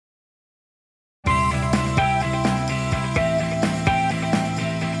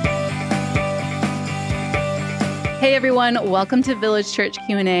Hey everyone, welcome to Village Church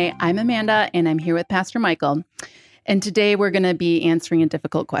Q&A. I'm Amanda and I'm here with Pastor Michael. And today we're going to be answering a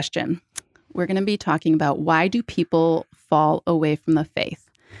difficult question. We're going to be talking about why do people fall away from the faith?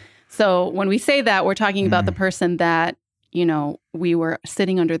 So when we say that, we're talking about the person that, we were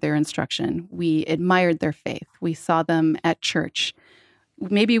sitting under their instruction. We admired their faith. We saw them at church.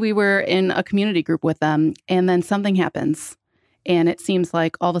 Maybe we were in a community group with them and then something happens and it seems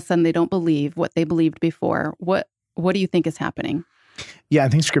like all of a sudden they don't believe what they believed before. What do you think is happening? Yeah, I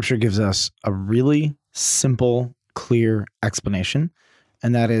think Scripture gives us a really simple, clear explanation,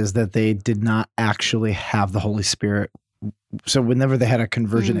 and that is that they did not actually have the Holy Spirit. So whenever they had a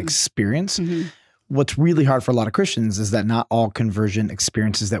conversion experience, what's really hard for a lot of Christians is that not all conversion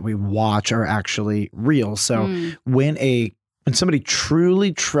experiences that we watch are actually real. So when somebody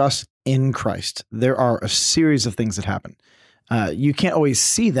truly trusts in Christ, there are a series of things that happen. You can't always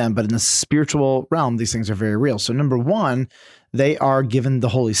see them, but in the spiritual realm, these things are very real. So number one, they are given the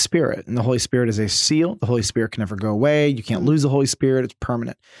Holy Spirit, and the Holy Spirit is a seal. The Holy Spirit can never go away. You can't lose the Holy Spirit. It's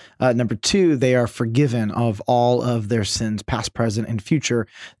permanent. Number two, they are forgiven of all of their sins, past, present, and future.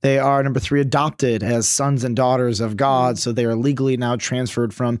 They are, number three, adopted as sons and daughters of God. So they are legally now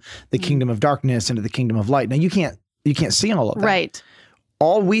transferred from the kingdom of darkness into the kingdom of light. Now you can't see all of that. Right.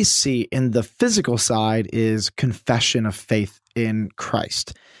 All we see in the physical side is confession of faith in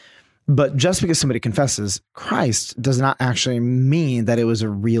Christ. But just because somebody confesses Christ does not actually mean that it was a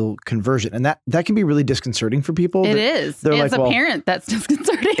real conversion. And that can be really disconcerting for people. It is. As a parent, that's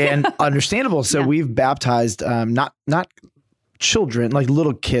disconcerting. And understandable. So we've baptized not children, like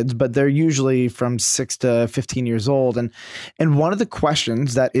little kids, but they're usually from 6 to 15 years old. And one of the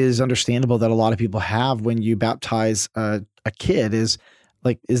questions that is understandable that a lot of people have when you baptize a kid is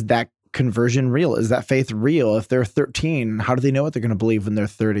that conversion real? Is that faith real? If they're 13, how do they know what they're going to believe when they're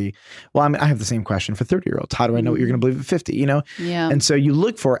 30? Well, I mean, I have the same question for 30-year-olds. How do I know what you're going to believe at 50? Yeah. And so you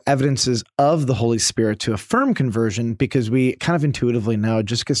look for evidences of the Holy Spirit to affirm conversion because we kind of intuitively know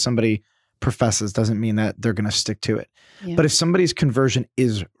just because somebody professes doesn't mean that they're going to stick to it. Yeah. But if somebody's conversion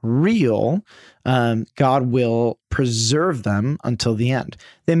is real, God will preserve them until the end.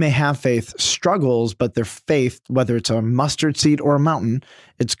 They may have faith struggles, but their faith, whether it's a mustard seed or a mountain,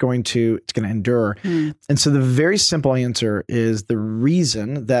 it's going to endure. And so the very simple answer is the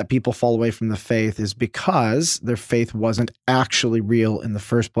reason that people fall away from the faith is because their faith wasn't actually real in the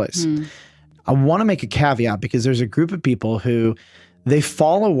first place. I want to make a caveat because there's a group of people who they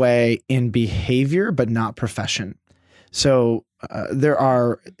fall away in behavior, but not profession. So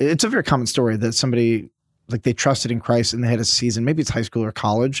it's a very common story that somebody, like they trusted in Christ and they had a season, maybe it's high school or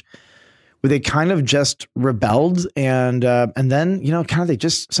college, where they kind of just rebelled and then, kind of they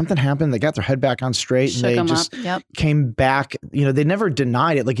just, something happened. They got their head back on straight and they just came back. They never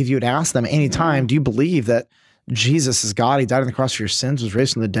denied it. Like if you had asked them anytime, do you believe that Jesus is God? He died on the cross for your sins, was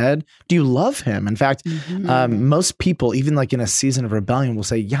raised from the dead. Do you love him? In fact, most people, even like in a season of rebellion, will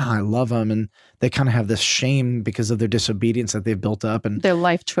say, yeah, I love him. And they kind of have this shame because of their disobedience that they've built up. And their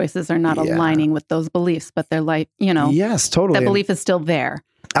life choices are not aligning with those beliefs, but their life, yes, totally. That belief is still there.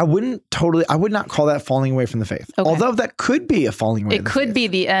 I would not call that falling away from the faith. Okay. Although that could be a falling away. It could be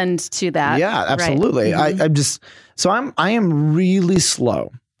the end to that. Yeah, absolutely. Right. I am really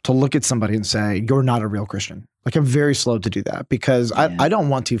slow to look at somebody and say, you're not a real Christian. Like I'm very slow to do that because I don't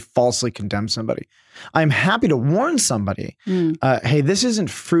want to falsely condemn somebody. I'm happy to warn somebody, hey, this isn't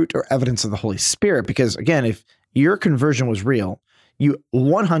fruit or evidence of the Holy Spirit. Because again, if your conversion was real, you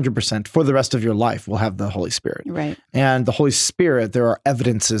 100% for the rest of your life will have the Holy Spirit. Right. And the Holy Spirit, there are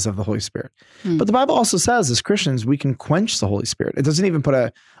evidences of the Holy Spirit. But the Bible also says as Christians, we can quench the Holy Spirit. It doesn't even put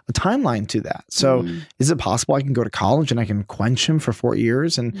a timeline to that. So is it possible I can go to college and I can quench him for 4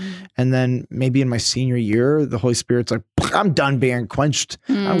 years? And then maybe in my senior year, the Holy Spirit's like, I'm done being quenched.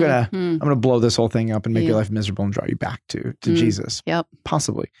 I'm gonna blow this whole thing up and make your life miserable and draw you back to Jesus. Yep.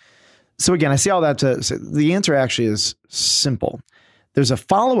 Possibly. So again, I see all that to say the answer actually is simple. There's a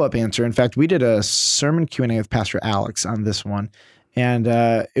follow-up answer. In fact, we did a sermon Q&A with Pastor Alex on this one. And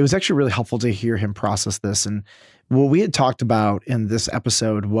it was actually really helpful to hear him process this. And what we had talked about in this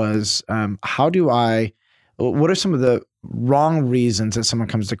episode was what are some of the wrong reasons that someone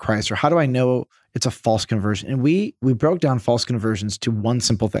comes to Christ? Or how do I know it's a false conversion? And we broke down false conversions to one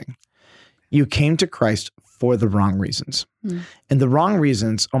simple thing. You came to Christ for the wrong reasons. And the wrong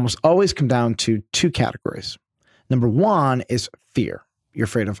reasons almost always come down to two categories. Number one is fear. You're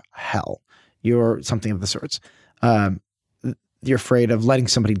afraid of hell. You're something of the sorts. You're afraid of letting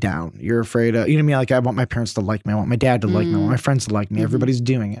somebody down. You're afraid of, like I want my parents to like me. I want my dad to like me. I want my friends to like me. Everybody's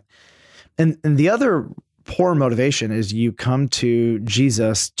doing it. And the other poor motivation is you come to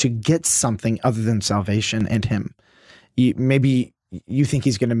Jesus to get something other than salvation and him. maybe you think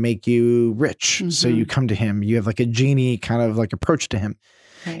he's going to make you rich. So you come to him. You have like a genie kind of like approach to him.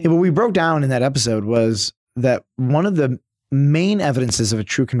 Right. And what we broke down in that episode was that one of the main evidences of a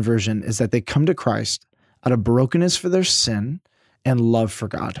true conversion is that they come to Christ out of brokenness for their sin and love for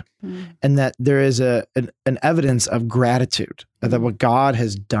God. And that there is an evidence of gratitude that what God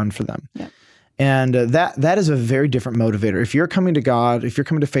has done for them. Yep. And that is a very different motivator. If you're coming to God, if you're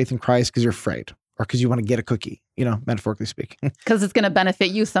coming to faith in Christ because you're afraid or because you want to get a cookie, metaphorically speaking. Because it's going to benefit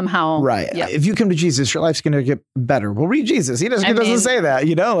you somehow. Right. Yep. If you come to Jesus, your life's going to get better. Well, read Jesus. He doesn't say that,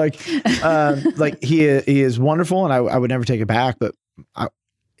 like he is wonderful and I would never take it back. But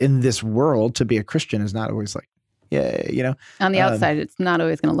in this world, to be a Christian is not always like, yeah, On the outside, it's not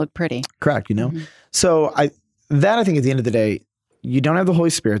always going to look pretty. Correct. So I think at the end of the day, you don't have the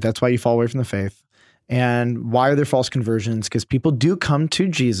Holy Spirit. That's why you fall away from the faith. And why are there false conversions? Because people do come to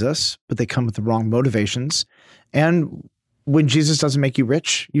Jesus, but they come with the wrong motivations. And when Jesus doesn't make you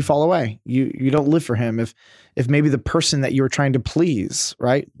rich, you fall away. You don't live for him. If maybe the person that you were trying to please,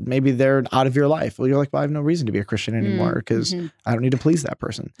 right? Maybe they're out of your life. Well, you're like, well, I have no reason to be a Christian anymore because I don't need to please that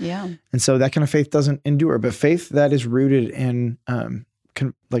person. Yeah. And so that kind of faith doesn't endure. But faith that is rooted in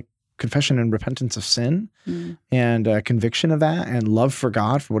confession and repentance of sin and conviction of that and love for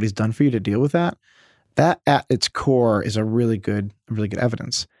God for what he's done for you to deal with that at its core is a really good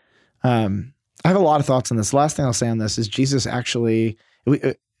evidence. I have a lot of thoughts on this. The last thing I'll say on this is Jesus actually,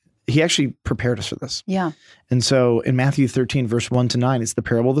 he actually prepared us for this. Yeah. And so in Matthew 13, verse 1-9, it's the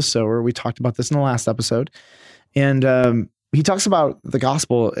parable of the sower. We talked about this in the last episode. And he talks about the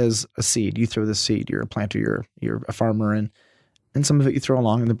gospel as a seed. You throw the seed, you're a planter, you're a farmer, and some of it you throw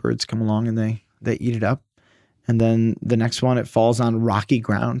along and the birds come along and they eat it up. And then the next one, it falls on rocky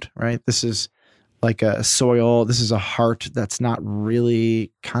ground, right? This is like a soil. This is a heart that's not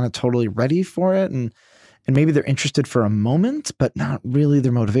really kind of totally ready for it. And maybe they're interested for a moment, but not really.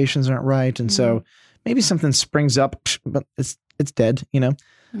 Their motivations aren't right. And so maybe something springs up, but it's dead,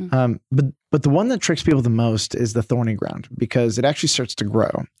 But the one that tricks people the most is the thorny ground because it actually starts to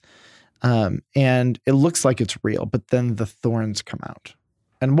grow. And it looks like it's real, but then the thorns come out.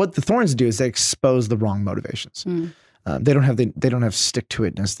 And what the thorns do is they expose the wrong motivations. They don't have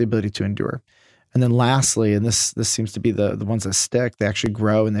stick-to-itness, the ability to endure. And then lastly, and this seems to be the ones that stick, they actually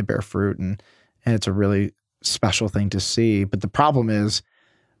grow and they bear fruit, and it's a really special thing to see. But the problem is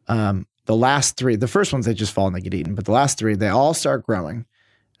the last three, the first ones, they just fall and they get eaten. But the last three, they all start growing,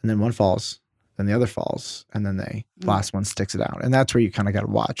 and then one falls, then the other falls, and then the last one sticks it out. And that's where you kind of got to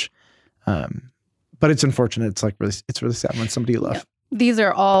watch. But it's unfortunate. It's really sad when somebody you love. Yep. These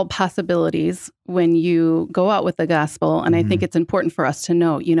are all possibilities when you go out with the gospel. And I think it's important for us to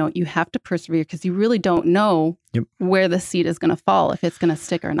know, you have to persevere because you really don't know where the seed is going to fall, if it's going to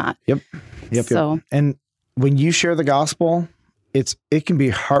stick or not. Yep. And when you share the gospel, it can be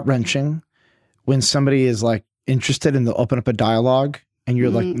heart-wrenching when somebody is like interested and they'll open up a dialogue and you're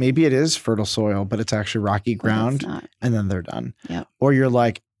like, maybe it is fertile soil, but it's actually rocky ground, and then they're done. Yep. Or you're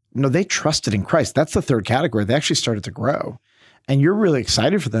like, no, they trusted in Christ. That's the third category. They actually started to grow. And you're really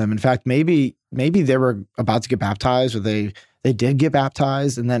excited for them. In fact, maybe they were about to get baptized or they did get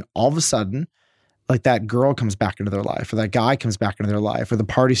baptized. And then all of a sudden, like that girl comes back into their life or that guy comes back into their life or the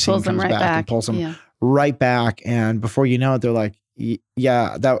party scene comes back and pulls them right back. And before you know it, they're like,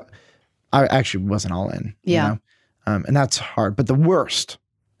 yeah, that I actually wasn't all in. Yeah. And that's hard. But the worst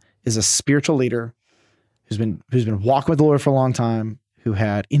is a spiritual leader who's been walking with the Lord for a long time, who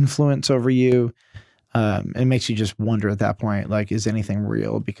had influence over you. It makes you just wonder at that point, like, is anything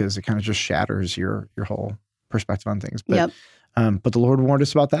real? Because it kind of just shatters your whole perspective on things. But, but the Lord warned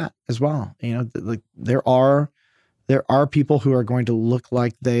us about that as well. Like there are people who are going to look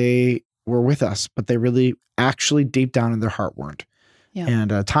like they were with us, but they really actually deep down in their heart weren't. Yeah.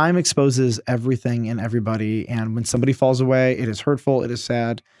 And time exposes everything and everybody. And when somebody falls away, it is hurtful, it is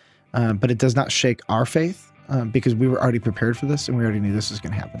sad, but it does not shake our faith. Because we were already prepared for this and we already knew this was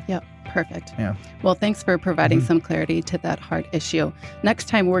going to happen. Yep. Perfect. Yeah. Well, thanks for providing some clarity to that hard issue. Next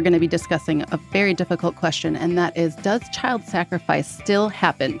time, we're going to be discussing a very difficult question, and that is, does child sacrifice still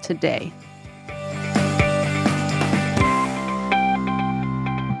happen today?